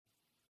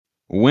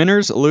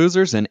Winners,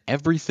 losers, and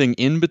everything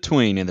in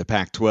between in the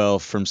Pac-12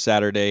 from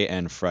Saturday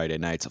and Friday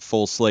nights. A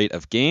full slate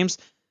of games.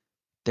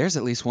 There's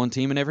at least one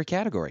team in every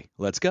category.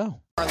 Let's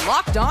go.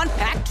 Locked On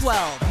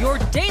Pac-12, your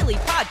daily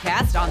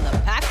podcast on the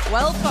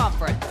Pac-12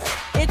 Conference.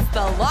 It's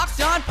the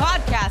Locked On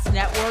Podcast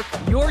Network,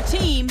 your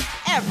team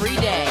every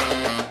day.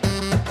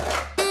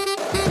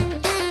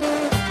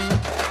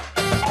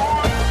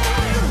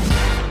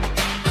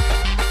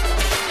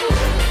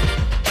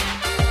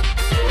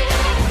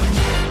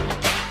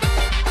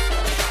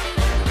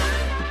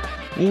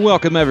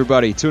 Welcome,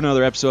 everybody, to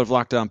another episode of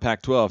Locked On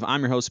Pac-12.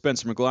 I'm your host,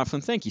 Spencer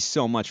McLaughlin. Thank you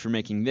so much for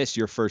making this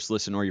your first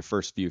listen or your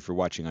first view for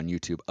watching on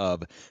YouTube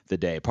of the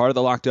day. Part of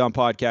the Locked On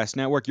Podcast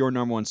Network, your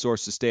number one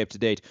source to stay up to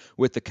date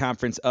with the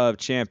Conference of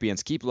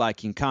Champions. Keep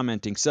liking,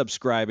 commenting,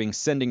 subscribing,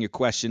 sending your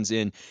questions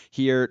in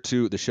here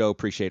to the show.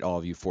 Appreciate all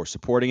of you for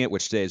supporting it,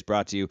 which today is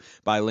brought to you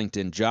by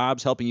LinkedIn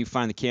Jobs, helping you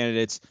find the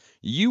candidates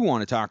you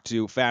want to talk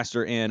to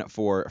faster and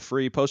for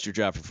free. Post your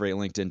job for free at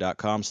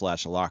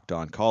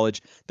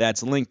linkedin.com/lockedoncollege.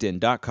 That's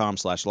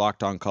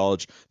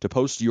linkedin.com/lockedoncollege to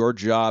post your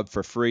job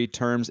for free.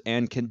 Terms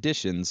and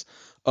conditions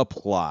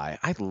apply.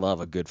 I love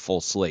a good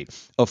full slate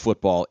of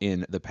football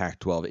in the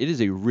Pac-12. It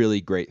is a really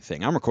great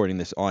thing. I'm recording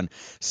this on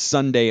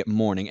Sunday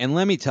morning, and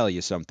let me tell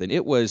you something.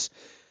 It was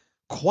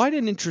quite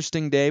an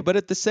interesting day, but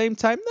at the same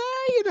time,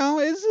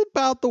 it's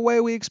about the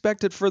way we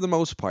expected for the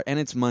most part. And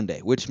it's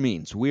Monday, which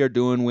means we are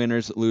doing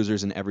winners,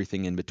 losers, and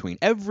everything in between.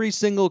 Every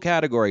single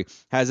category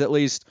has at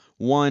least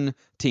one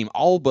team.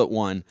 All but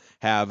one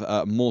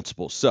have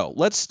multiple. So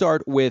let's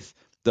start with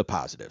the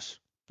positives.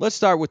 Let's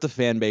start with the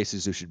fan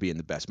bases who should be in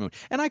the best mood.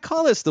 And I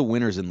call this the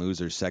winners and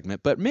losers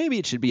segment, but maybe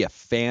it should be a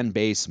fan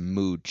base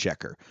mood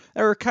checker,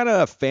 or kind of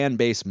a fan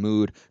base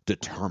mood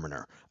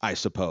determiner, I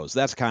suppose.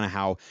 That's kind of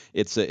how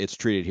it's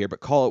treated here,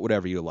 but call it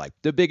whatever you like.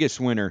 The biggest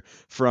winner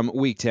from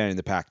Week 10 in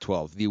the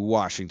Pac-12, the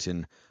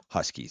Washington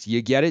Huskies.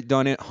 You get it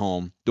done at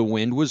home. The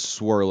wind was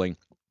swirling.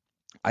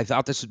 I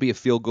thought this would be a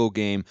field goal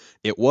game.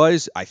 It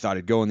was. I thought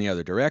it'd go in the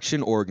other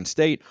direction. Oregon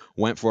State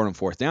went for it on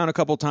fourth down a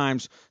couple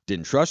times.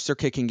 Didn't trust their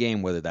kicking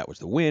game, whether that was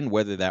the wind,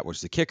 whether that was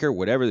the kicker,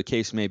 whatever the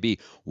case may be.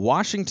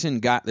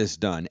 Washington got this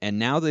done, and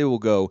now they will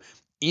go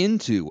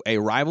into a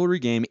rivalry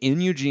game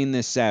in Eugene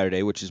this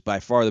Saturday, which is by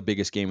far the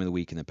biggest game of the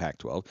week in the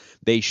Pac-12.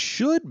 They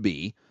should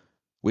be.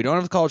 We don't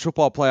have the college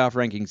football playoff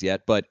rankings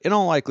yet, but in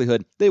all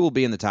likelihood, they will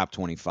be in the top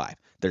 25.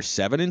 They're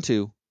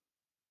 7-2.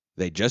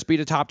 They just beat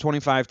a top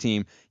 25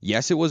 team.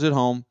 Yes, it was at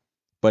home,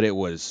 but it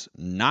was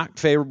not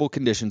favorable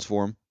conditions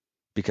for them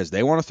because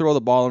they want to throw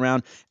the ball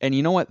around. And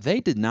you know what?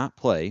 They did not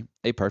play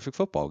a perfect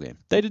football game.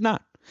 They did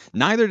not.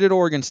 Neither did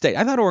Oregon State.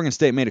 I thought Oregon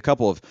State made a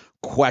couple of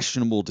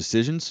questionable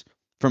decisions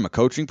from a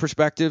coaching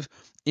perspective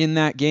in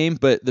that game,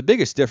 but the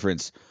biggest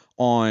difference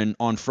on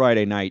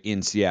Friday night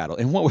in Seattle,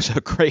 and what was a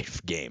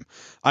great game.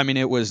 I mean,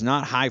 it was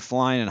not high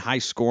flying and high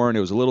scoring. It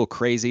was a little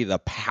crazy. The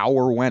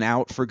power went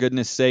out, for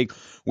goodness sake.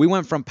 We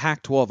went from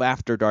Pac-12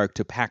 after dark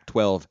to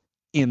Pac-12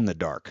 in the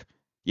dark.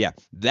 Yeah,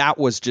 that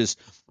was just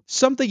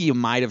something you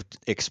might have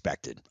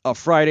expected. A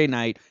Friday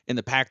night in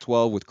the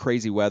Pac-12 with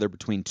crazy weather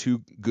between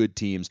two good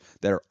teams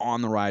that are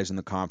on the rise in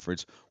the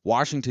conference.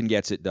 Washington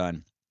gets it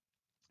done.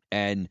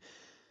 And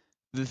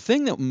the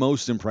thing that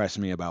most impressed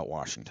me about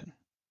Washington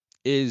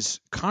is,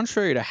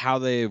 contrary to how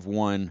they've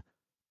won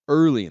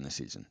early in the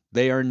season,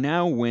 they are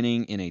now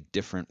winning in a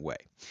different way.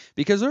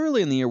 Because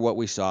early in the year, what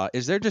we saw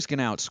is they're just going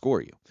to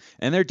outscore you.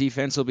 And their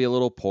defense will be a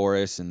little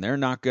porous, and they're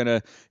not going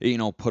to,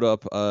 put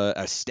up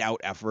a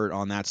stout effort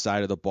on that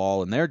side of the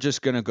ball. And they're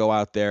just going to go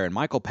out there, and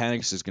Michael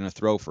Penix is going to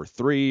throw for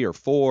 3 or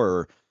 4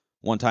 or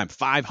one time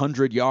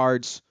 500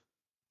 yards.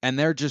 And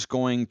they're just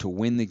going to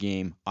win the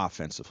game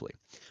offensively.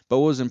 But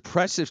what was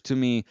impressive to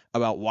me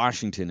about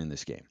Washington in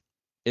this game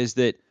is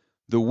that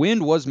the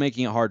wind was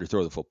making it hard to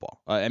throw the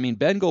football.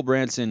 Ben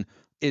Gulbranson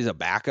is a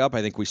backup.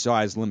 I think we saw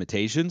his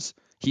limitations.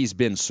 He's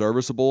been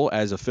serviceable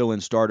as a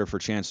fill-in starter for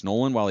Chance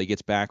Nolan while he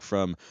gets back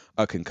from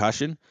a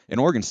concussion. And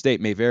Oregon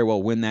State may very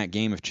well win that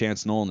game if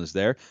Chance Nolan is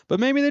there, but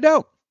maybe they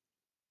don't.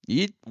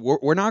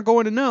 We're not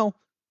going to know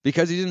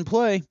because he didn't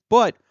play,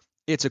 but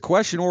it's a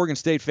question Oregon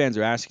State fans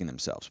are asking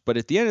themselves. But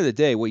at the end of the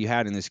day, what you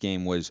had in this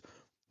game was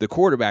the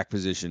quarterback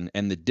position,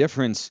 and the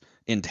difference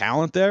in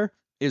talent there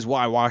is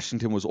why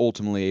Washington was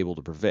ultimately able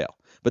to prevail.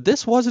 But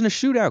this wasn't a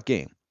shootout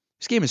game.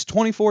 This game is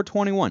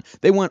 24-21.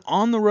 They went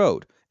on the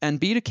road and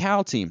beat a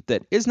Cal team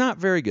that is not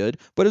very good,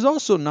 but is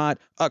also not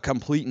a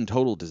complete and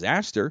total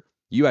disaster.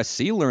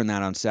 USC learned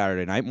that on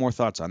Saturday night. More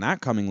thoughts on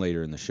that coming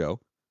later in the show.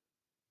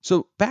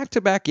 So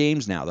back-to-back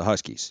games now, the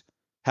Huskies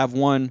have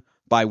won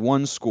by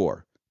one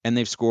score, and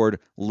they've scored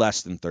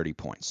less than 30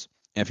 points.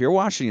 And if you're a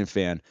Washington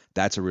fan,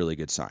 that's a really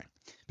good sign.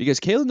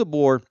 Because Kalen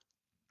DeBoer,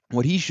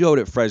 what he showed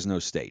at Fresno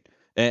State,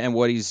 and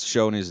what he's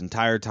shown his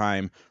entire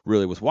time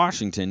really with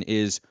Washington,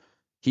 is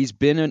he's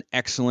been an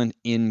excellent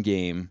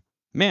in-game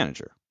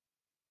manager.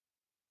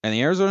 And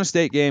the Arizona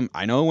State game,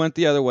 I know it went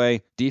the other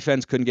way.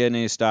 Defense couldn't get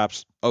any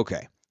stops.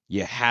 Okay,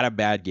 you had a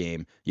bad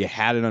game. You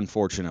had an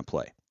unfortunate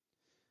play.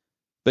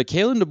 But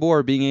Kalen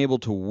DeBoer being able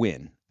to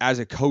win as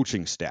a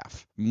coaching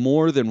staff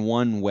more than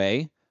one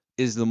way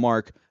is the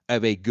mark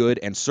of a good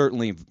and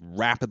certainly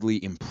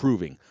rapidly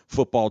improving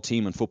football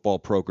team and football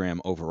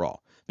program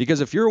overall.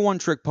 Because if you're a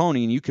one-trick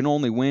pony and you can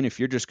only win if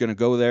you're just going to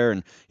go there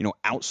and,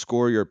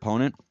 outscore your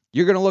opponent,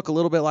 you're going to look a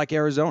little bit like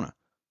Arizona,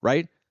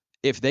 right?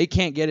 If they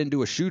can't get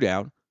into a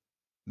shootout,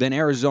 then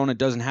Arizona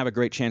doesn't have a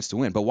great chance to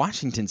win. But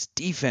Washington's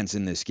defense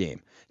in this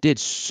game did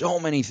so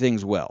many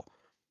things well.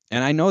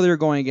 And I know they're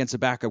going against a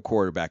backup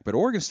quarterback, but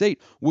Oregon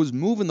State was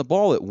moving the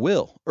ball at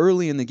will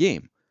early in the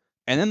game.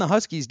 And then the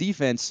Huskies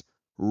defense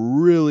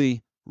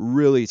really,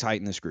 really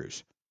tightened the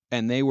screws.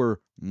 And they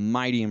were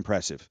mighty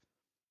impressive.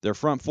 Their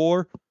front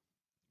four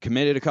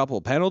committed a couple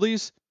of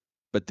penalties,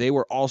 but they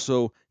were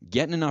also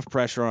getting enough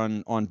pressure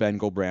on Ben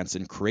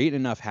Gulbranson, creating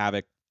enough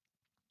havoc,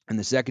 and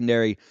the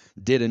secondary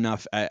did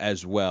enough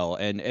as well.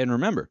 And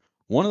remember,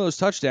 one of those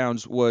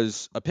touchdowns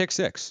was a pick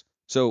six.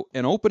 So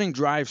an opening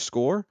drive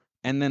score,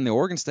 and then the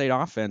Oregon State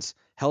offense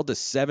held to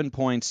 7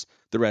 points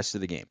the rest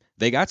of the game.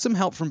 They got some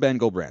help from Ben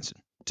Gulbranson,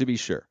 to be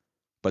sure.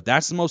 But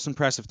that's the most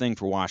impressive thing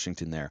for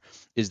Washington there,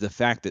 is the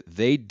fact that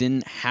they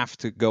didn't have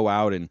to go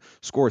out and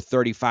score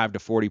 35 to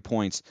 40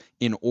 points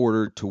in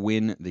order to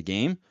win the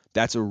game.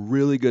 That's a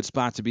really good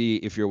spot to be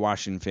if you're a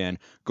Washington fan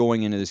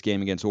going into this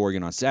game against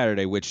Oregon on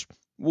Saturday, which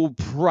will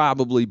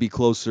probably be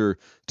closer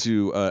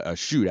to a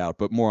shootout,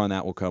 but more on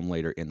that will come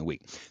later in the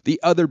week. The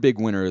other big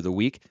winner of the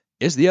week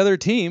is the other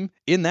team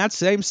in that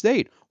same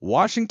state,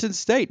 Washington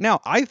State.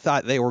 Now, I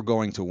thought they were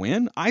going to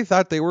win. I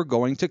thought they were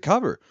going to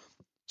cover.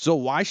 So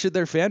why should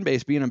their fan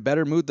base be in a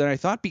better mood than I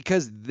thought?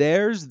 Because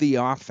there's the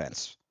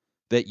offense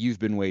that you've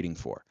been waiting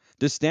for.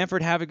 Does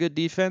Stanford have a good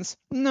defense?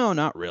 No,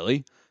 not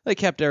really. They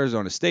kept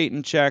Arizona State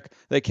in check.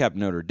 They kept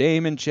Notre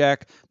Dame in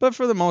check. But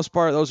for the most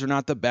part, those are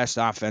not the best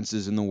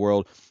offenses in the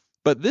world.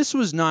 But this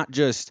was not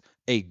just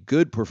a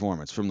good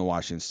performance from the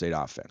Washington State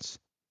offense.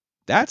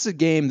 That's a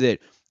game that,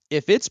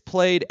 if it's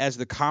played as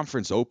the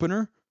conference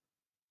opener,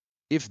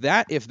 if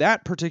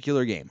that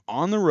particular game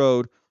on the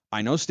road,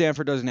 I know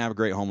Stanford doesn't have a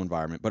great home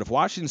environment, but if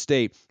Washington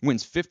State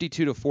wins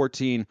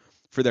 52-14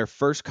 for their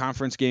first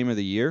conference game of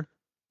the year,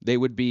 they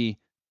would be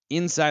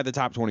inside the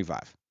top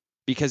 25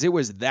 because it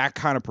was that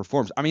kind of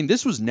performance. I mean,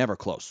 this was never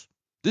close.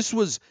 This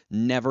was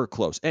never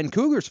close. And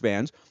Cougars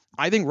fans,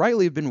 I think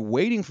rightly, have been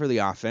waiting for the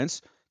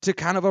offense to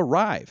kind of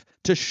arrive,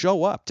 to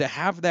show up, to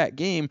have that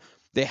game.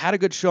 They had a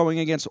good showing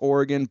against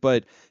Oregon,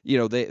 but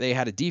they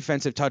had a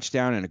defensive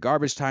touchdown and a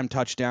garbage time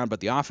touchdown,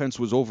 but the offense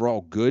was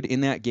overall good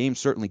in that game,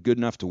 certainly good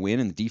enough to win,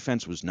 and the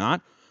defense was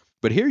not.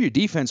 But here your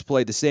defense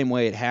played the same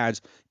way it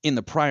has in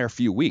the prior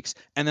few weeks,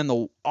 and then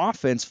the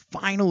offense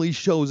finally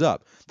shows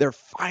up. They're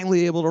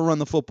finally able to run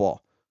the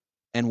football.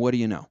 And what do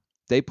you know?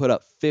 They put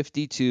up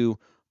 52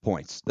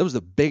 points. That was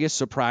the biggest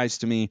surprise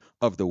to me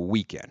of the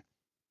weekend.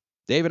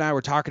 Dave and I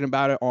were talking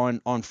about it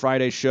on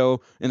Friday's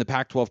show in the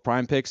Pac-12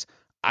 Prime Picks.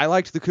 I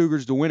liked the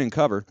Cougars to win and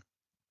cover.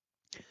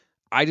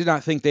 I did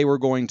not think they were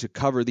going to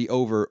cover the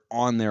over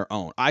on their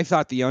own. I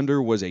thought the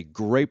under was a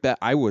great bet.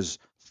 I was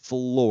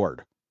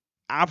floored.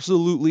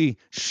 Absolutely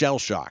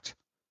shell-shocked.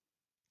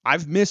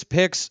 I've missed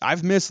picks.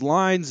 I've missed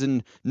lines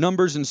and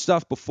numbers and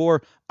stuff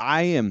before.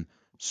 I am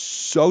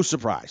so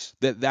surprised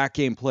that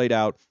game played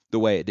out the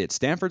way it did.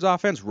 Stanford's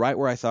offense, right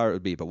where I thought it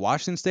would be. But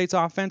Washington State's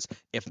offense,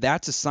 if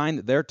that's a sign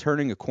that they're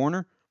turning a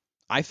corner,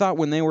 I thought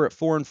when they were at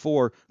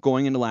 4-4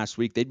 going into last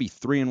week, they'd be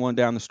 3-1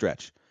 down the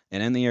stretch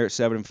and end the year at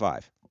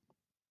 7-5.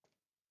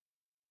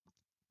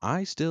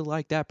 I still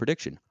like that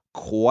prediction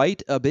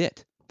quite a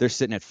bit. They're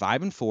sitting at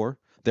 5-4.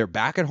 They're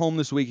back at home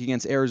this week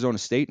against Arizona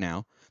State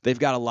now. They've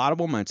got a lot of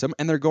momentum,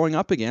 and they're going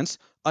up against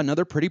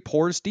another pretty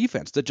porous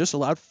defense that just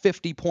allowed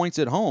 50 points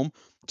at home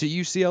to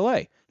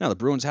UCLA. Now, the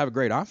Bruins have a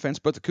great offense,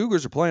 but the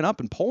Cougars are playing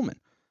up in Pullman.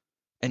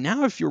 And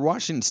now if you're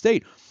Washington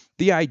State,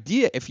 the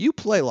idea, if you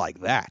play like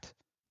that,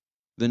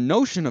 the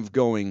notion of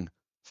going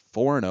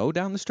 4-0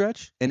 down the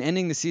stretch and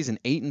ending the season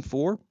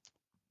 8-4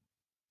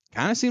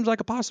 kind of seems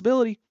like a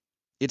possibility.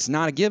 It's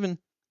not a given.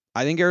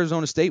 I think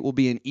Arizona State will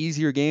be an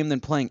easier game than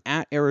playing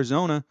at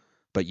Arizona,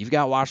 but you've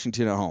got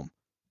Washington at home.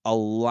 A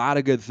lot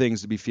of good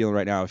things to be feeling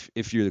right now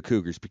if you're the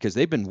Cougars, because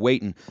they've been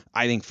waiting,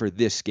 I think, for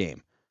this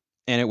game.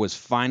 And it was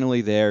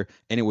finally there,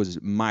 and it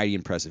was mighty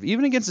impressive.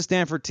 Even against a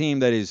Stanford team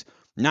that is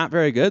not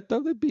very good,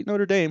 though they beat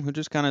Notre Dame, who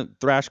just kind of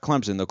thrashed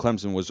Clemson, though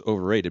Clemson was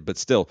overrated. But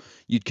still,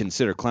 you'd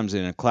consider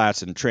Clemson a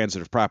class and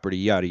transitive property,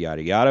 yada,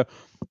 yada, yada.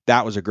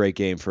 That was a great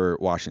game for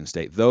Washington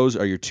State. Those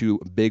are your two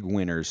big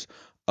winners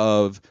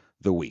of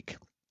the week.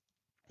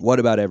 What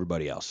about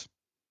everybody else?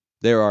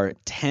 There are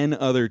 10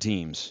 other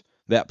teams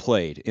that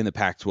played in the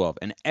Pac-12,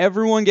 and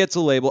everyone gets a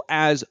label,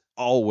 as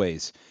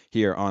always,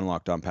 here on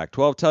Locked On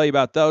Pac-12. Tell you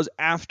about those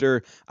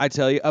after I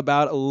tell you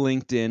about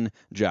LinkedIn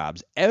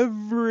Jobs.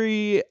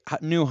 Every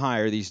new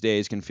hire these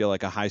days can feel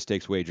like a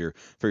high-stakes wager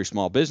for your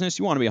small business.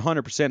 You want to be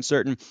 100%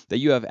 certain that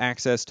you have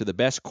access to the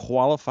best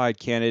qualified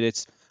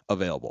candidates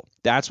available.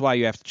 That's why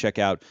you have to check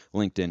out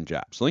LinkedIn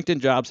Jobs.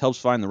 LinkedIn Jobs helps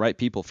find the right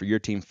people for your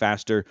team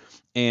faster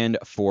and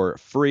for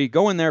free.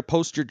 Go in there,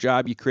 post your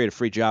job. You create a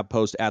free job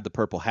post, add the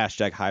purple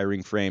hashtag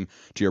hiring frame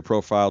to your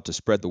profile to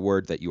spread the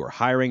word that you are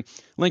hiring.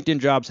 LinkedIn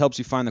Jobs helps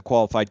you find the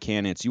qualified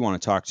candidates you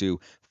want to talk to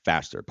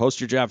faster.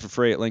 Post your job for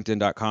free at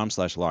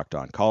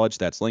linkedin.com/lockedoncollege.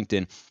 That's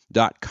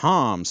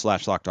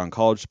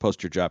linkedin.com/lockedoncollege to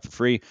post your job for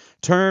free.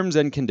 Terms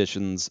and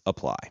conditions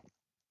apply.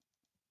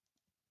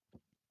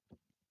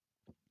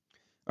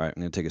 All right,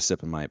 I'm going to take a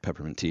sip of my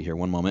peppermint tea here.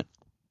 One moment.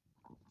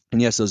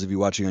 And yes, those of you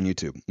watching on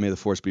YouTube, may the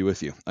force be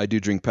with you. I do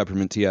drink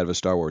peppermint tea out of a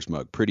Star Wars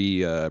mug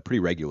pretty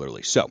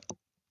regularly. So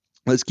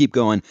let's keep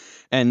going.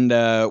 And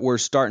we're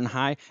starting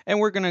high, and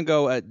we're going to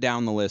go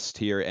down the list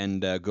here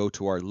and go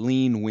to our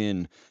lean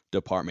win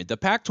department. The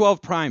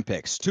Pac-12 Prime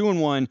Picks,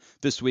 2-1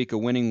 this week, a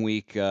winning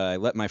week. I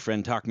let my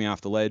friend talk me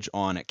off the ledge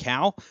on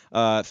Cal.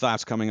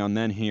 Thoughts coming on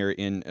then here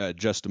in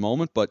just a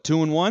moment. But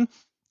 2-1,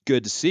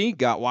 good to see.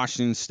 Got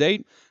Washington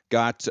State,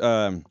 got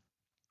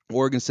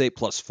Oregon State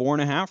plus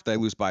 4.5. They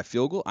lose by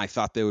field goal. I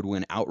thought they would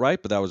win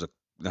outright, but that was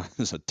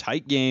a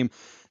tight game.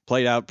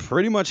 Played out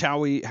pretty much how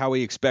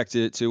we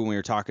expected it to when we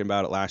were talking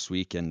about it last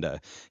week, and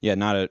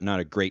not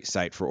a great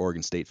sight for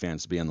Oregon State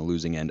fans to be on the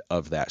losing end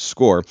of that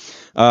score.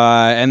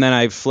 And then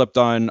I flipped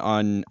on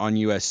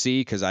USC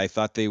because I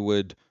thought they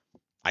would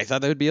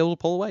be able to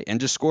pull away and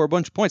just score a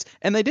bunch of points,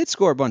 and they did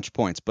score a bunch of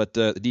points, but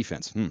the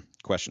defense,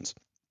 questions.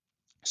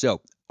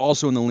 So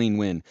also in the lean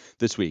win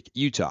this week,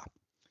 Utah.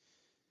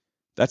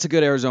 That's a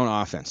good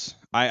Arizona offense.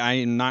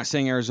 I'm not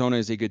saying Arizona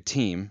is a good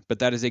team, but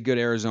that is a good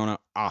Arizona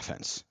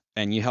offense.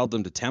 And you held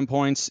them to 10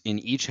 points in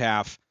each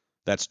half.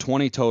 That's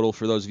 20 total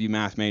for those of you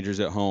math majors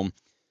at home.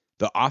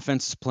 The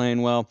offense is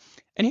playing well.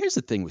 And here's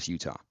the thing with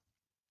Utah.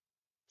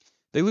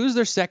 They lose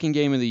their second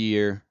game of the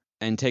year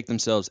and take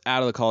themselves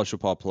out of the college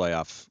football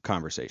playoff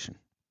conversation.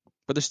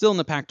 But they're still in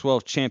the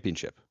Pac-12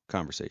 championship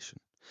conversation.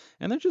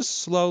 And they're just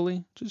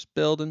slowly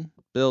building.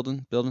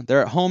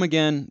 They're at home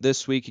again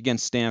this week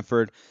against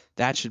Stanford.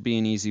 That should be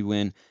an easy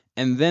win.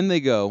 And then they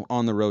go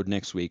on the road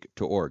next week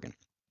to Oregon.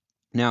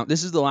 Now,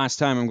 this is the last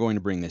time I'm going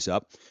to bring this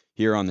up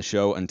here on the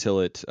show until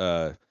it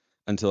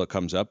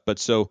comes up. But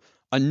so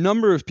a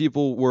number of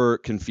people were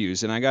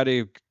confused, and I got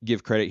to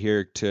give credit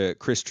here to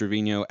Chris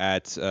Trevino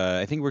at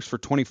I think he works for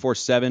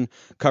 24/7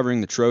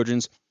 covering the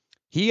Trojans.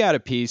 He had a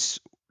piece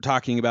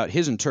talking about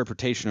his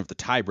interpretation of the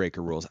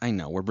tiebreaker rules. I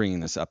know we're bringing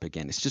this up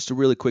again. It's just a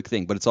really quick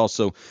thing, but it's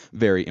also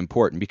very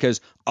important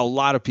because a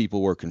lot of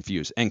people were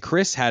confused. And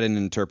Chris had an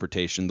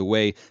interpretation the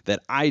way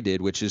that I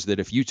did, which is that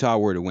if Utah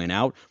were to win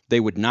out, they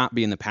would not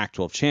be in the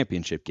Pac-12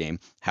 championship game.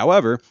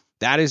 However,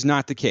 that is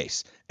not the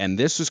case. And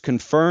this was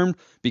confirmed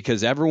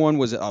because a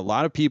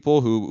lot of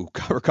people who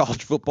cover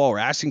college football were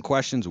asking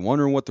questions and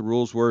wondering what the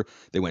rules were.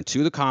 They went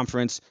to the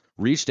conference,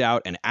 reached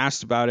out and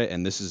asked about it.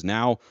 And this is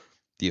now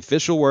the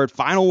official word,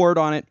 final word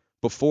on it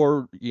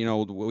before,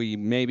 we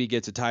maybe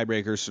get to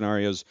tiebreaker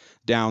scenarios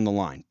down the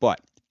line.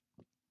 But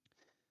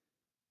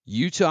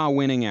Utah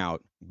winning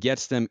out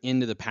gets them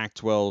into the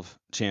Pac-12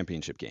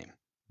 championship game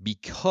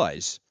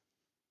because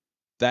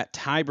that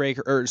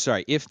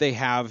tiebreaker, if they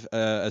have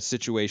a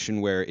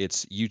situation where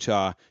it's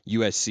Utah,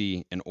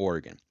 USC, and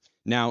Oregon.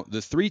 Now, the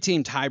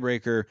 3-team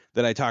tiebreaker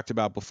that I talked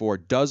about before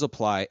does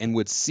apply and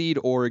would seed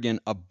Oregon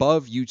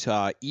above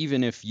Utah,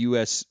 even if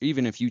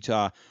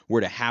Utah were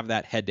to have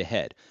that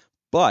head-to-head.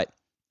 But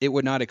it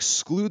would not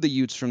exclude the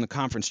Utes from the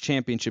conference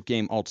championship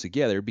game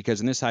altogether because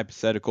in this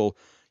hypothetical,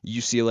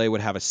 UCLA would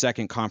have a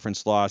second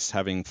conference loss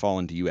having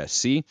fallen to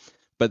USC.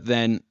 But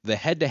then the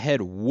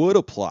head-to-head would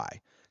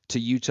apply to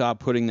Utah,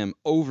 putting them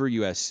over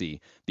USC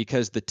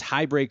because the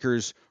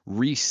tiebreakers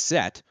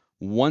reset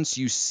once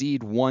you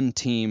seed one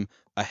team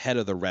ahead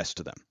of the rest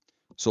of them.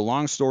 So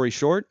long story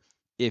short,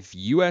 if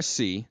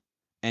USC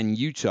and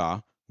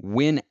Utah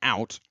win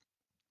out,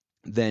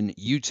 then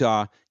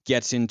Utah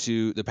gets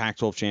into the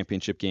Pac-12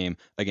 championship game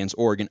against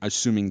Oregon,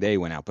 assuming they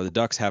win out. But the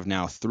Ducks have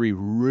now 3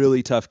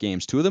 really tough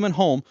games, 2 of them at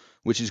home,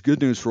 which is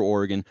good news for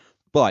Oregon,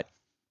 but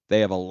they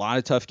have a lot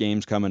of tough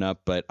games coming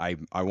up. But I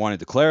wanted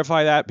to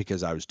clarify that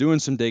because I was doing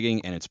some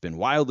digging and it's been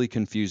wildly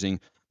confusing.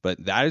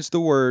 But that is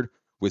the word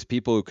with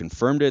people who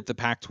confirmed it at the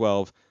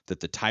Pac-12 that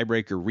the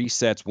tiebreaker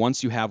resets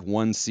once you have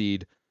one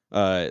seed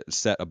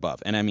set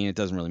above. And I mean, it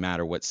doesn't really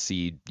matter what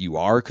seed you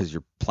are because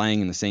you're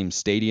playing in the same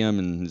stadium.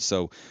 And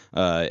so,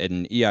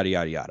 and yada,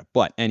 yada, yada.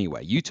 But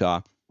anyway,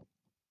 Utah,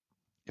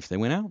 if they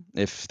win out,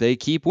 if they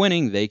keep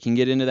winning, they can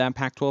get into that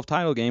Pac-12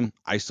 title game.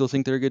 I still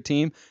think they're a good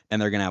team,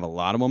 and they're going to have a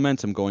lot of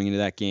momentum going into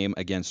that game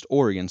against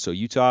Oregon. So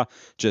Utah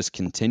just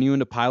continuing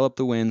to pile up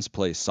the wins,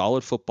 play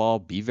solid football,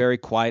 be very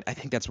quiet. I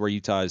think that's where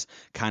Utah is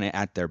kind of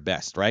at their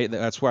best, right?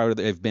 That's where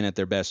they've been at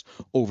their best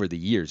over the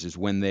years, is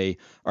when they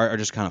are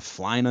just kind of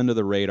flying under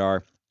the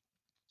radar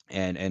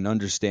and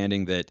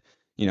understanding that,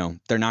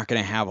 they're not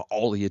going to have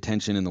all the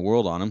attention in the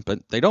world on them, but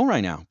they don't right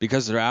now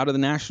because they're out of the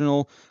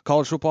national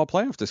college football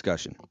playoff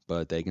discussion,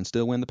 but they can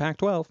still win the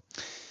Pac-12.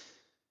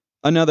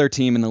 Another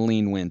team in the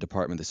lean win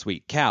department this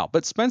week, Cal.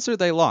 But Spencer,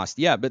 they lost.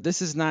 Yeah, but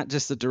this is not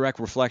just a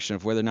direct reflection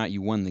of whether or not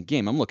you won the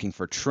game. I'm looking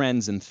for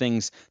trends and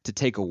things to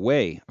take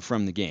away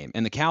from the game.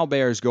 And the Cal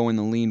Bears go in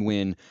the lean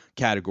win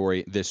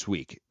category this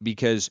week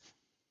because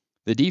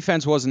the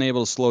defense wasn't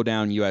able to slow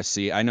down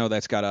USC. I know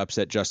that's got to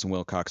upset Justin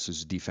Wilcox,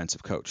 who's a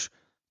defensive coach.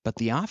 But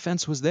the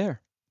offense was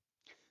there.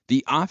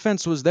 The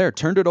offense was there,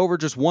 turned it over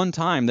just one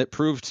time that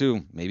proved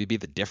to maybe be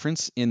the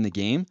difference in the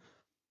game,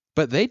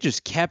 but they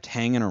just kept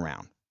hanging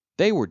around.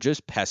 They were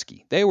just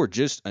pesky. They were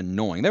just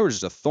annoying. They were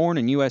just a thorn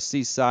in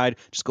USC's side,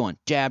 just going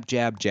jab,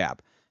 jab,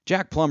 jab.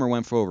 Jack Plummer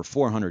went for over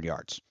 400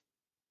 yards.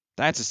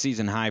 That's a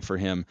season high for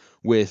him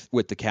with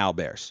the Cal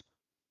Bears.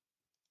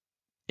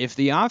 If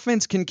the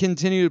offense can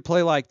continue to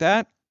play like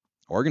that,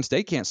 Oregon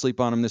State can't sleep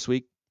on them this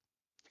week.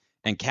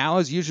 And Cal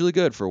is usually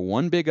good for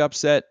one big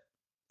upset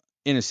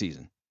in a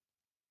season.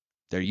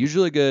 They're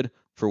usually good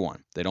for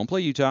one. They don't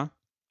play Utah.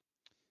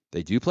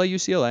 They do play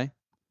UCLA.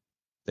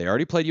 They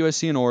already played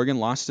USC and Oregon,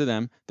 lost to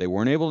them. They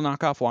weren't able to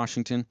knock off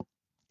Washington.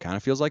 Kind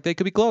of feels like they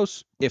could be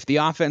close if the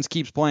offense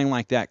keeps playing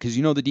like that, because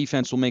you know the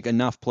defense will make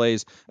enough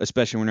plays,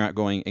 especially when you're not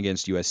going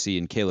against USC,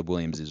 and Caleb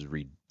Williams is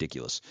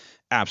ridiculous.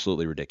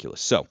 Absolutely ridiculous.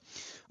 So,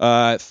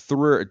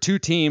 two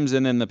teams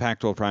and then the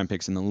Pac-12 Prime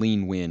Picks in the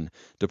lean win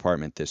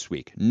department this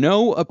week.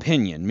 No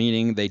opinion,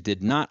 meaning they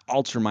did not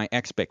alter my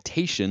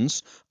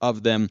expectations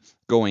of them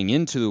going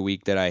into the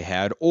week that I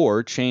had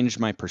or change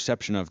my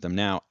perception of them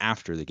now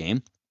after the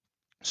game.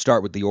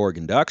 Start with the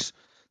Oregon Ducks.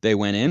 They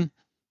went in.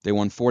 They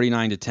won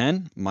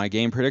 49-10. My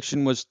game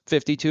prediction was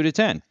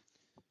 52-10.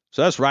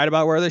 So that's right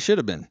about where they should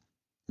have been.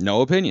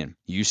 No opinion.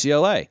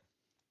 UCLA.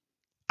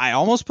 I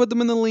almost put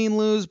them in the lean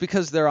lose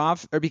because their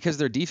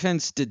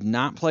defense did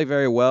not play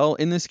very well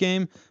in this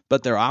game,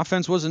 but their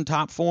offense was in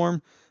top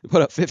form. They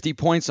put up 50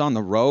 points on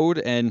the road,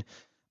 and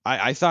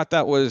I thought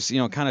that was,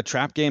 kind of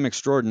trap game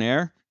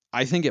extraordinaire.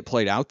 I think it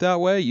played out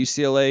that way.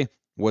 UCLA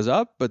was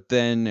up, but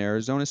then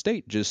Arizona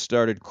State just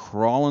started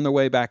crawling their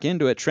way back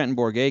into it. Trenton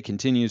Bourguet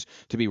continues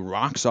to be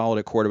rock solid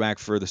at quarterback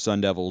for the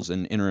Sun Devils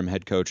and interim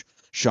head coach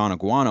Sean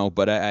Aguano.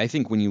 But I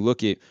think when you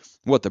look at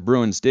what the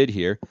Bruins did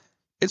here,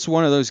 it's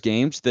one of those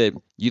games that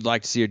you'd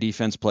like to see your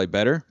defense play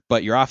better,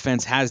 but your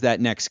offense has that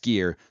next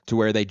gear to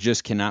where they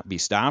just cannot be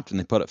stopped, and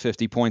they put up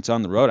 50 points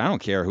on the road. I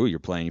don't care who you're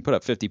playing. You put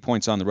up 50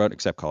 points on the road,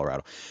 except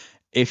Colorado.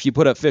 If you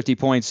put up 50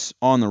 points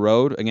on the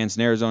road against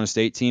an Arizona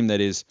State team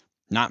that is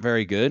not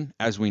very good,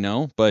 as we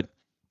know, but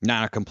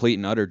not a complete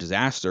and utter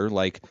disaster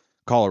like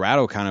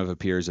Colorado kind of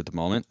appears at the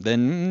moment,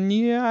 then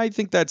yeah, I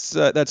think that's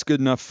good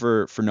enough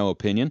for no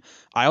opinion.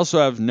 I also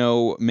have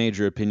no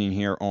major opinion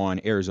here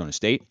on Arizona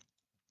State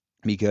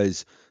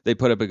because they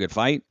put up a good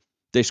fight.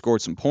 They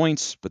scored some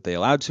points, but they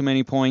allowed too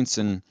many points,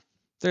 and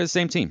they're the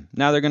same team.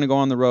 Now they're going to go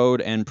on the road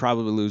and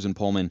probably lose in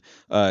Pullman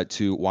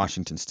to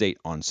Washington State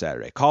on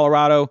Saturday.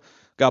 Colorado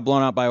got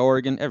blown out by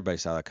Oregon. Everybody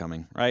saw that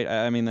coming, right?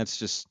 I mean, that's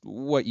just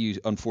what you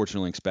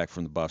unfortunately expect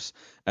from the Buffs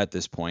at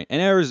this point.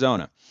 And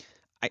Arizona,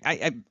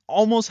 I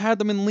almost had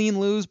them in lean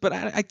lose, but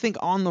I think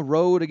on the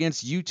road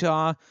against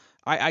Utah,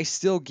 I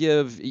still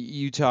give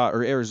Utah,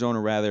 or Arizona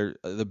rather,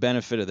 the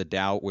benefit of the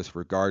doubt with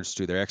regards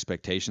to their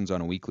expectations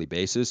on a weekly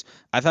basis.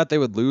 I thought they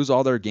would lose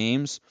all their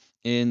games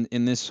in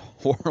this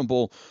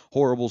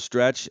horrible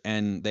stretch,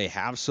 and they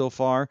have so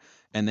far,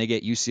 and they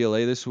get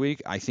UCLA this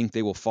week. I think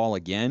they will fall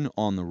again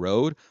on the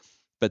road.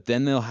 But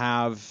then they'll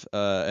have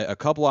a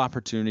couple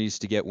opportunities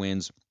to get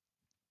wins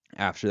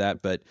after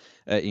that. But,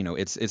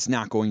 it's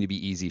not going to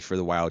be easy for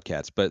the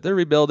Wildcats. But they're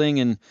rebuilding,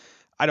 and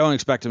I don't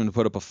expect them to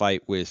put up a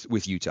fight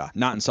with Utah.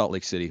 Not in Salt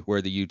Lake City,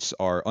 where the Utes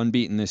are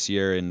unbeaten this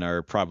year and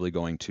are probably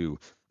going to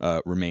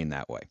remain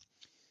that way.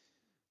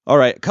 All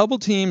right, a couple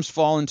teams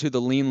fall into the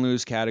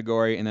lean-lose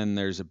category, and then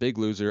there's a big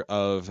loser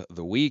of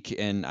the week.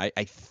 And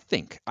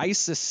I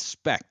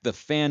suspect the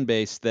fan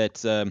base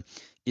that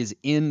is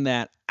in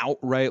that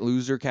outright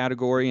loser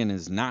category and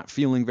is not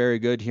feeling very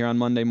good here on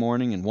Monday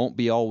morning and won't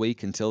be all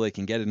week until they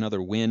can get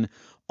another win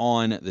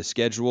on the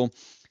schedule.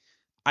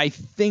 I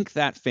think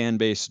that fan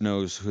base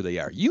knows who they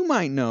are. You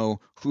might know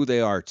who they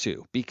are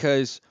too,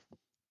 because,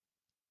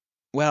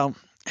 well,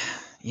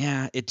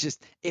 yeah,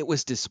 it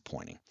was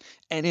disappointing.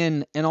 And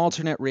in an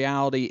alternate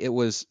reality, it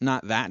was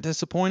not that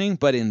disappointing,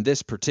 but in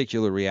this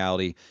particular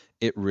reality,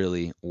 it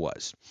really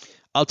was.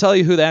 I'll tell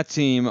you who that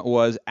team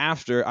was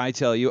after I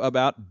tell you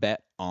about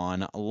Bet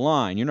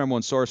Online, your number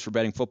one source for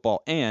betting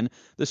football and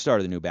the start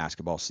of the new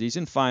basketball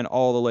season. Find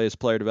all the latest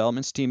player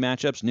developments, team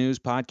matchups, news,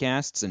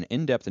 podcasts, and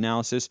in-depth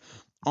analysis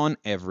on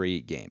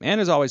every game. And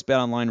as always,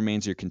 BetOnline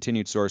remains your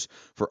continued source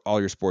for all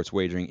your sports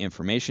wagering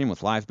information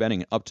with live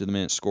betting and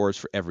up-to-the-minute scores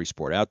for every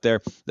sport out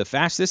there. The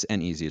fastest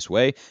and easiest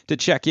way to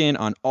check in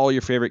on all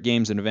your favorite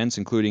games and events,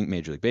 including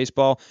Major League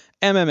Baseball,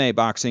 MMA,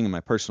 boxing, and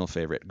my personal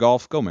favorite,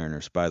 golf. Go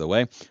Mariners, by the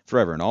way.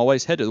 Forever and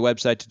always, head to the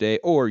website today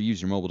or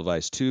use your mobile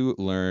device to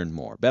learn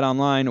more.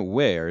 BetOnline,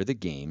 where the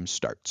game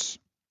starts.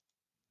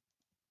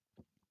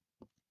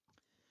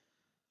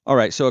 All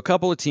right, so a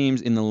couple of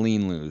teams in the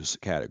lean-lose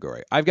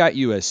category. I've got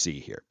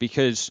USC here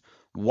because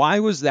why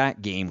was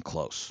that game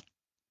close?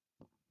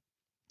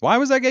 Why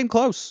was that game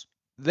close?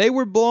 They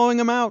were blowing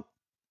them out,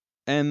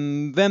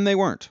 and then they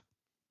weren't.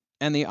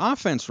 And the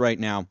offense right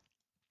now,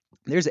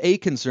 there's a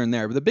concern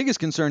there, but the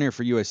biggest concern here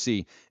for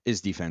USC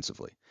is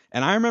defensively.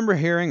 And I remember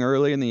hearing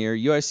early in the year,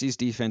 USC's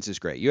defense is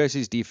great.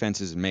 USC's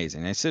defense is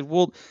amazing. And I said,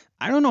 well,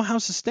 I don't know how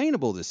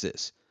sustainable this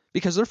is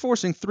because they're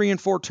forcing 3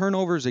 and 4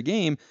 turnovers a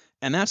game,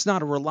 And that's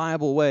not a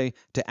reliable way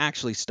to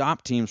actually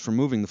stop teams from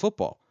moving the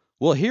football.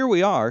 Well, here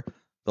we are.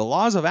 The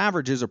laws of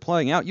averages are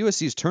playing out.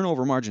 USC's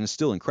turnover margin is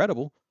still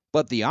incredible,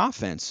 but the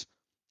offense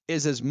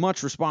is as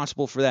much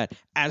responsible for that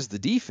as the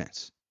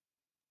defense.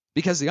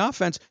 Because the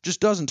offense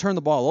just doesn't turn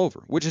the ball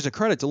over, which is a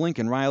credit to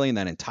Lincoln Riley and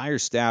that entire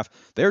staff.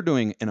 They're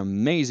doing an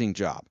amazing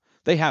job.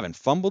 They haven't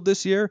fumbled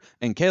this year,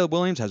 and Caleb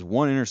Williams has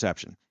 1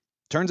 interception.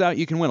 Turns out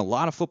you can win a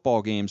lot of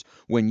football games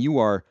when you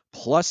are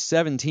plus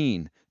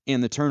 17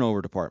 in the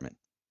turnover department.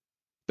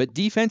 But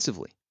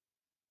defensively,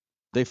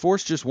 they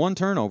forced just 1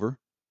 turnover,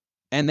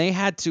 and they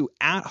had to,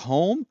 at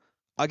home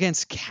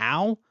against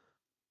Cal,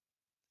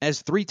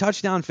 as 3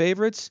 touchdown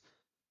favorites,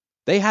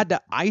 they had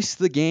to ice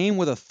the game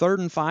with a 3rd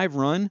and 5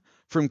 run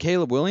from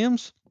Caleb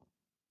Williams.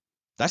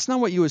 That's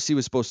not what USC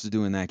was supposed to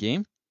do in that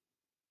game.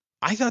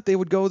 I thought they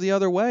would go the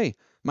other way.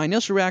 My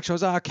initial reaction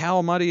was,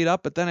 Cal muddy it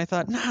up, but then I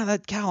thought,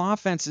 that Cal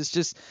offense is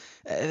just,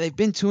 they've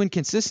been too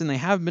inconsistent. They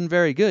haven't been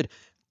very good.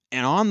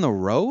 And on the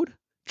road,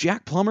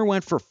 Jack Plummer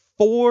went for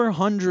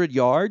 400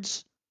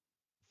 yards.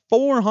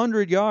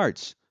 400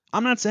 yards.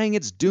 I'm not saying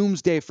it's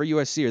doomsday for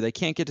USC or they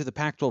can't get to the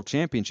Pac-12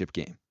 championship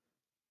game.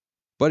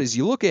 But as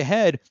you look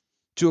ahead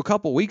to a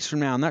couple weeks from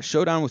now in that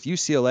showdown with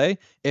UCLA,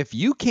 if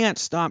you can't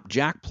stop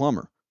Jack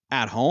Plummer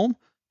at home,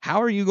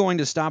 how are you going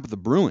to stop the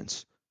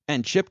Bruins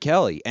and Chip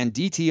Kelly and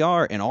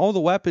DTR and all the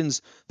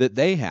weapons that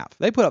they have?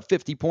 They put up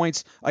 50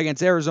 points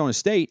against Arizona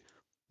State.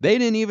 They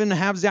didn't even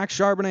have Zach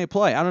Charbonnet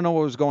play. I don't know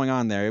what was going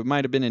on there. It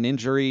might have been an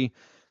injury.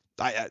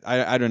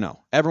 I don't know.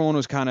 Everyone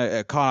was kind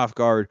of caught off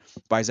guard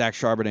by Zach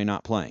Charbonnet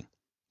not playing.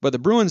 But the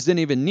Bruins didn't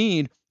even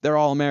need their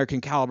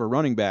All-American caliber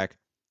running back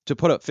to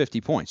put up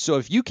 50 points. So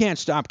if you can't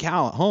stop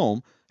Cal at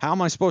home, how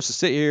am I supposed to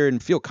sit here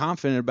and feel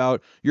confident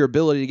about your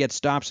ability to get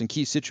stops in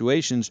key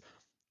situations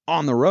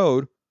on the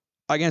road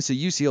against a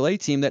UCLA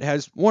team that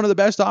has one of the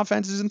best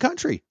offenses in the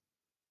country?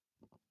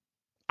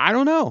 I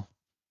don't know.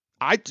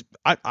 I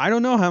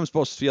don't know how I'm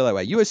supposed to feel that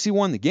way. USC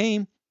won the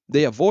game.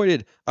 They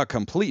avoided a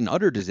complete and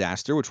utter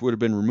disaster, which would have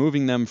been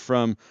removing them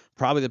from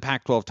probably the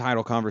Pac-12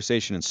 title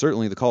conversation and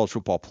certainly the college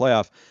football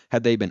playoff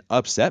had they been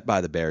upset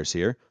by the Bears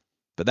here.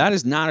 But that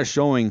is not a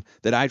showing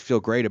that I'd feel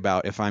great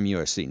about if I'm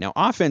USC. Now,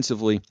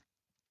 offensively,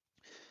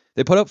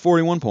 they put up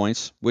 41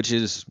 points, which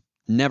is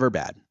never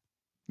bad.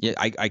 Yeah,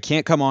 I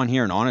can't come on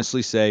here and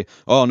honestly say,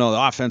 oh, no,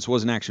 the offense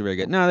wasn't actually very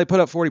good. No, they put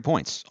up 40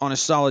 points on a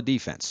solid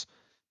defense.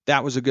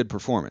 That was a good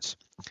performance.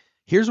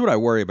 Here's what I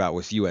worry about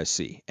with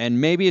USC,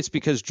 and maybe it's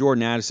because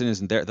Jordan Addison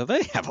isn't there.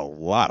 They have a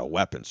lot of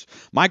weapons.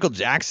 Michael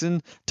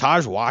Jackson,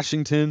 Taj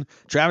Washington,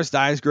 Travis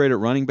Dye is great at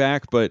running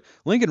back, but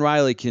Lincoln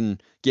Riley can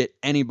get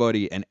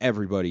anybody and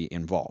everybody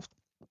involved.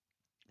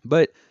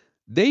 But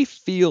they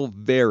feel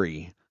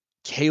very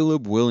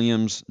Caleb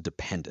Williams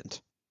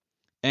dependent.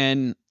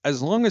 And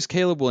as long as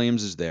Caleb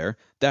Williams is there,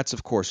 that's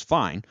of course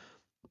fine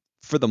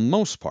for the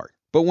most part.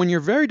 But when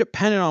you're very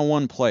dependent on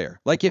one player,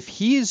 like if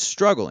he is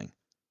struggling,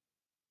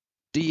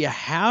 do you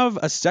have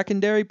a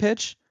secondary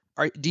pitch?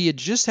 Or do you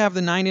just have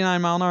the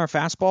 99-mile-an-hour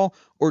fastball?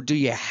 Or do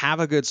you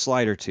have a good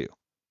slider too?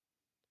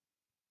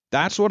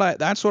 That's what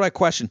I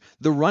question.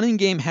 The running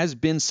game has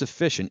been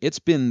sufficient. It's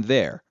been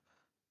there.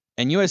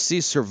 And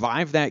USC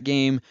survived that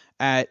game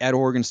at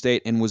Oregon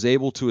State and was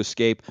able to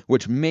escape,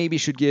 which maybe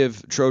should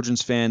give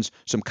Trojans fans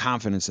some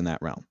confidence in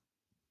that realm.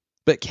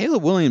 But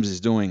Caleb Williams is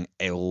doing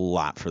a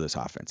lot for this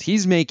offense.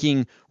 He's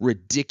making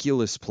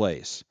ridiculous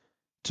plays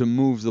to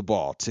move the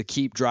ball, to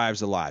keep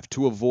drives alive,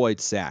 to avoid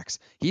sacks.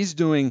 He's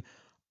doing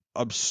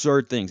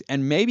absurd things.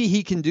 And maybe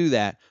he can do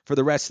that for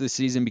the rest of the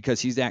season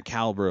because he's that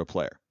caliber of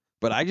player.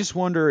 But I just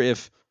wonder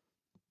if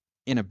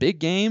in a big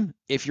game,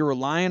 if you're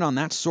relying on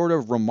that sort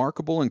of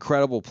remarkable,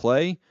 incredible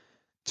play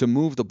to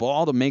move the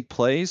ball, to make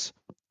plays,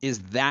 is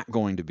that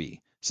going to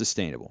be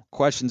sustainable?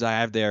 Questions I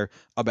have there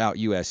about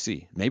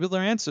USC. Maybe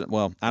they're answering.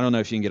 Well, I don't know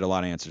if you can get a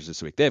lot of answers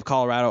this week. They have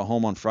Colorado at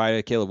home on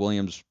Friday. Caleb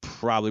Williams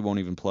probably won't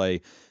even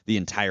play the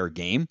entire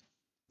game.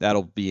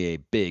 That'll be a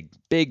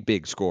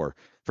big score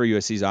for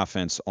USC's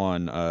offense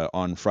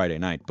on Friday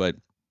night. But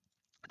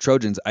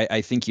Trojans,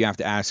 I think you have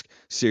to ask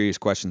serious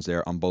questions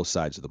there on both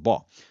sides of the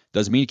ball.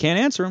 Doesn't mean you can't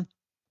answer them.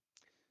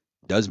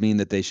 Does mean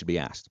that they should be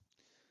asked.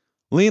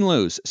 Lean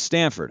lose,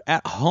 Stanford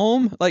at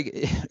home. Like,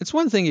 it's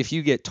one thing if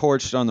you get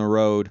torched on the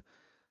road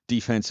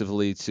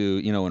defensively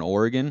to, an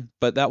Oregon,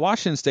 but that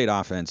Washington State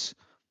offense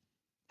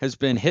has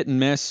been hit and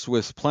miss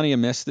with plenty of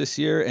miss this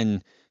year,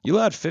 and you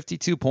allowed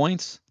 52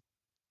 points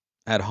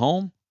at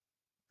home?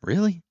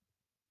 Really?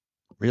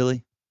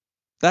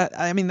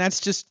 That's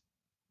just,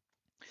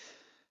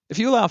 if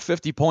you allow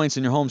 50 points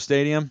in your home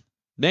stadium,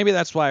 maybe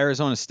that's why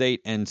Arizona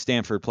State and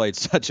Stanford played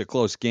such a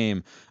close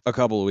game a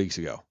couple of weeks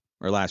ago,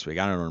 or last week.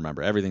 I don't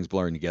remember. Everything's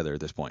blurring together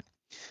at this point.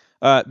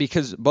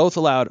 Because both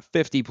allowed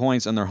 50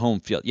 points on their home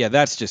field. Yeah,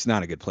 that's just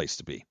not a good place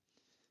to be.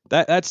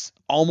 That's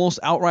almost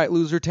outright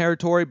loser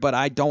territory, but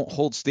I don't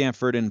hold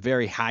Stanford in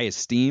very high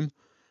esteem,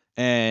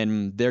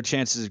 and their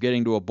chances of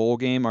getting to a bowl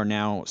game are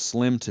now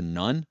slim to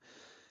none.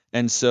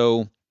 And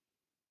so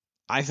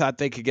I thought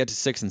they could get to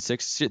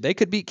 6-6. They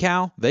could beat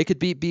Cal. They could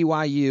beat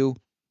BYU.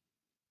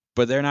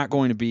 but they're not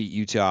going to beat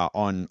Utah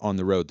on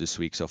the road this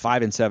week. So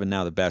 5-7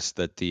 now, the best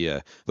that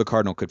the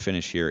Cardinal could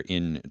finish here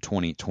in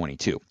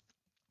 2022.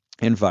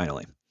 And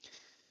finally,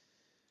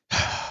 this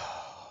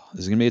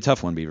is going to be a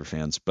tough one, Beaver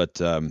fans, but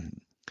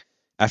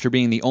after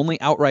being the only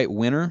outright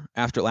winner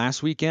after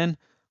last weekend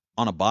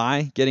on a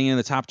bye, getting in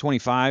the top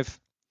 25,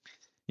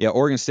 yeah,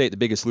 Oregon State, the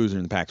biggest loser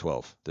in the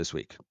Pac-12 this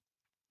week.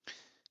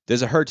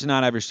 Does it hurt to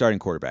not have your starting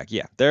quarterback?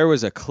 Yeah, there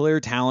was a clear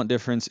talent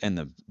difference, and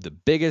the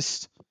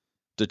biggest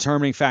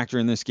determining factor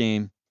in this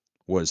game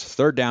was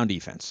third down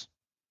defense.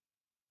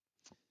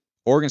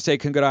 Oregon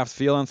State couldn't get off the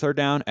field on third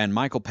down, and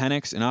Michael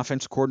Penix and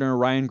offensive coordinator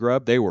Ryan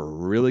Grubb, they were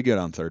really good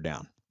on third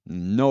down.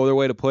 No other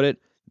way to put it.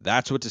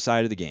 That's what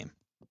decided the game.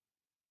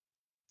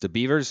 The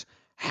Beavers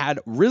had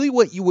really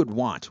what you would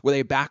want with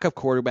a backup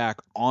quarterback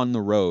on the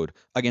road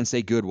against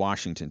a good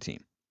Washington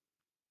team.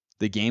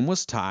 The game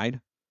was tied.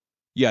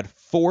 You had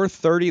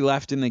 4:30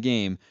 left in the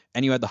game,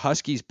 and you had the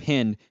Huskies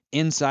pinned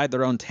inside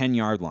their own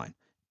 10-yard line.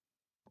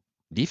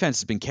 Defense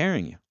has been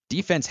carrying you.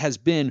 Defense has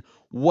been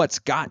what's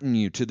gotten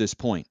you to this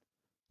point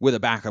with a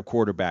backup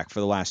quarterback for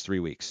the last 3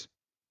 weeks.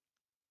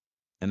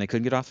 And they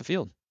couldn't get off the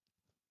field.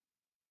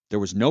 There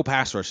was no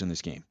pass rush in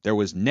this game. There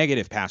was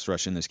negative pass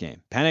rush in this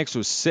game. Penix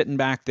was sitting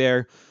back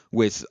there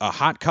with a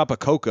hot cup of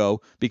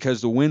cocoa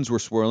because the winds were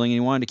swirling and he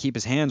wanted to keep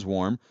his hands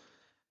warm.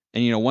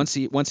 And, once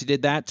he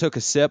did that, took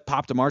a sip,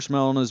 popped a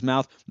marshmallow in his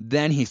mouth,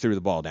 then he threw the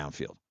ball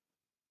downfield.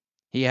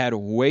 He had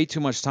way too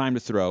much time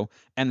to throw.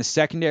 And the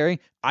secondary,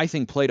 I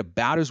think, played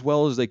about as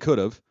well as they could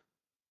have,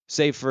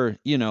 save for,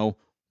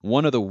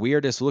 one of the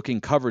weirdest looking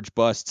coverage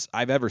busts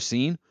I've ever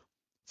seen.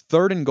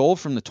 3rd and goal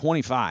from the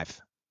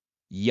 25.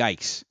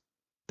 Yikes.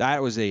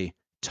 That was a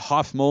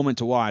tough moment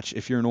to watch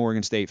if you're an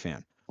Oregon State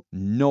fan.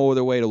 No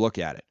other way to look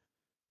at it.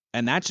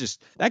 And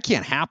that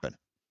can't happen.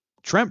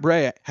 Trent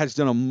Bray has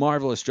done a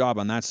marvelous job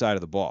on that side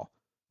of the ball.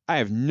 I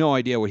have no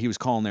idea what he was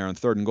calling there on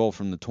 3rd and goal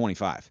from the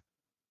 25.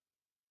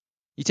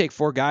 You take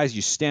 4 guys,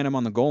 you stand them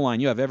on the goal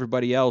line, you have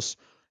everybody else,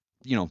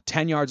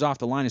 10 yards off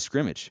the line of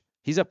scrimmage.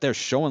 He's up there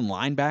showing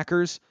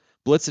linebackers,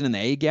 blitzing in the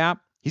A-gap.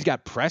 He's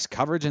got press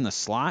coverage in the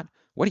slot.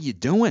 What are you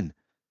doing?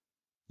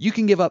 You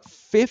can give up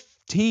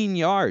 15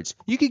 yards.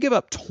 You could give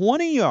up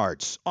 20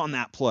 yards on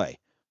that play,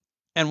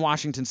 and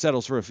Washington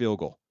settles for a field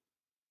goal.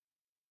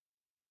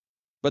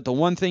 But the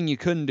one thing you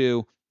couldn't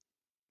do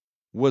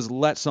was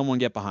let someone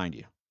get behind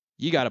you.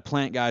 You got to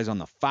plant guys on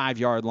the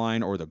 5-yard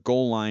line or the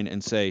goal line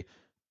and say,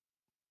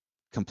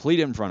 complete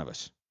it in front of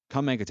us.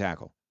 Come make a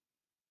tackle.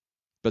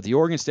 But the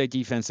Oregon State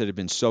defense that had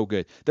been so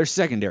good, their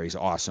secondary is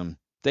awesome.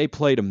 They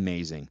played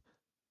amazing.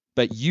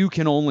 But you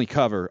can only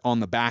cover on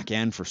the back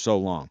end for so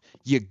long.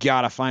 You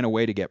got to find a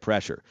way to get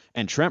pressure.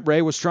 And Trent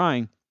Bray was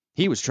trying.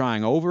 He was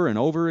trying over and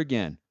over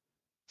again.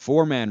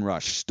 4-man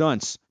rush,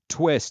 stunts,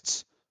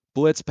 twists,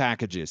 blitz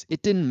packages.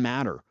 It didn't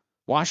matter.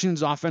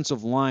 Washington's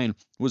offensive line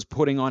was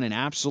putting on an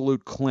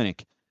absolute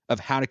clinic of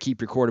how to keep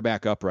your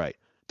quarterback upright.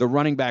 The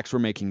running backs were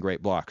making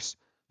great blocks.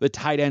 The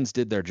tight ends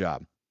did their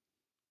job.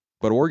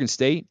 But Oregon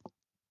State,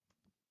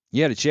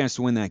 you had a chance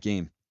to win that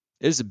game.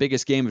 It is the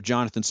biggest game of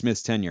Jonathan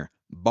Smith's tenure,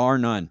 bar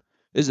none.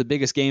 This is the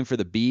biggest game for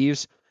the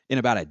Beavs in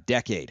about a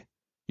decade.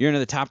 You're into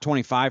the top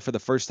 25 for the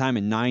first time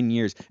in 9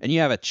 years, and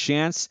you have a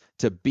chance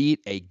to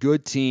beat a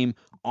good team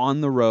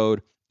on the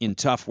road in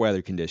tough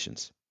weather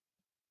conditions.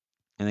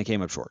 And they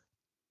came up short.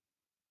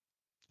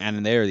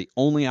 And they are the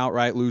only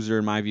outright loser,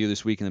 in my view,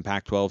 this week in the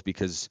Pac-12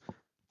 because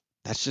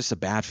that's just a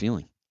bad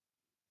feeling.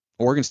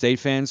 Oregon State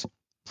fans,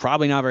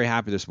 probably not very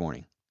happy this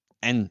morning.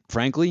 And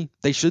frankly,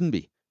 they shouldn't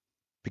be.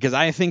 Because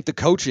I think the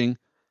coaching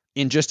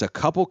in just a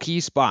couple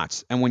key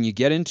spots, and when you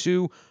get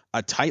into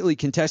a tightly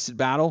contested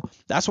battle,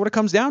 that's what it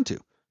comes down to.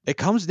 It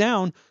comes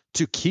down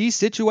to key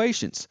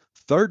situations,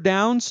 3rd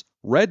downs,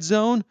 red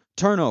zone,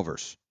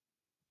 turnovers.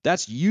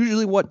 That's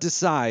usually what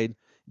decide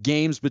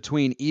games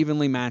between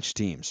evenly matched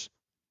teams.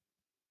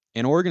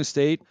 And Oregon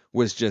State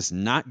was just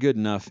not good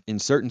enough in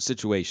certain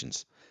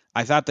situations.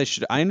 I thought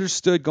I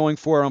understood going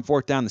for it on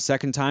 4th down the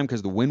second time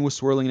because the wind was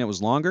swirling and it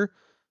was longer,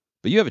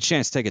 but you have a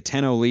chance to take a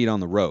 10-0 lead on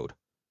the road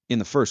in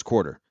the first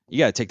quarter. You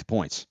got to take the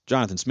points.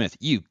 Jonathan Smith,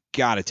 you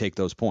got to take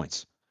those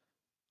points.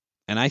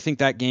 And I think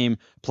that game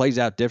plays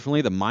out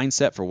differently. The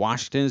mindset for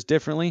Washington is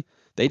differently.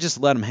 They just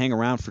let them hang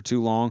around for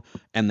too long,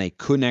 and they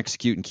couldn't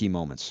execute in key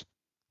moments.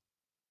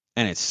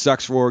 And it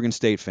sucks for Oregon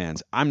State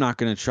fans. I'm not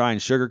going to try and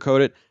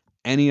sugarcoat it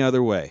any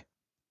other way.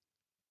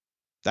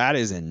 That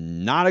is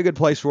not a good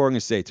place for Oregon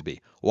State to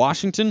be.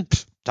 Washington,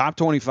 top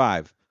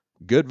 25.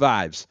 Good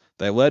vibes.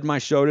 They led my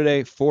show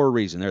today for a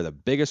reason. They're the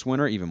biggest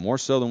winner, even more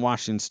so than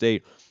Washington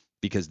State,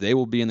 because they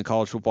will be in the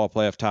college football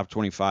playoff top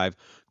 25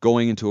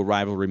 going into a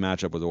rivalry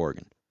matchup with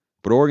Oregon.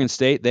 But Oregon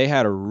State, they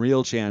had a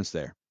real chance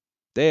there.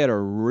 They had a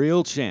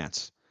real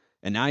chance.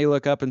 And now you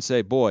look up and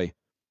say, boy,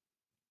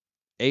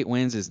 8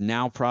 wins is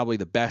now probably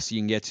the best you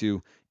can get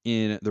to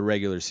in the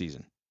regular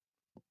season.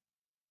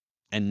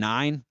 And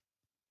 9,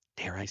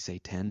 dare I say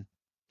 10,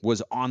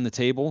 was on the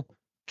table.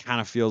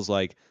 Kind of feels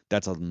like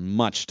that's a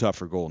much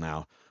tougher goal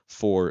now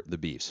for the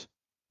Beavs.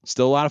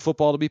 Still a lot of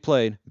football to be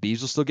played.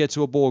 Beavs will still get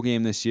to a bowl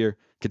game this year.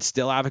 could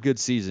still have a good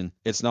season.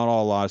 It's not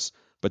all loss,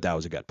 but that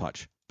was a gut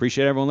punch.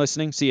 Appreciate everyone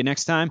listening. See you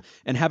next time,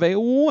 and have a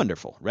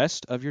wonderful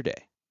rest of your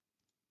day.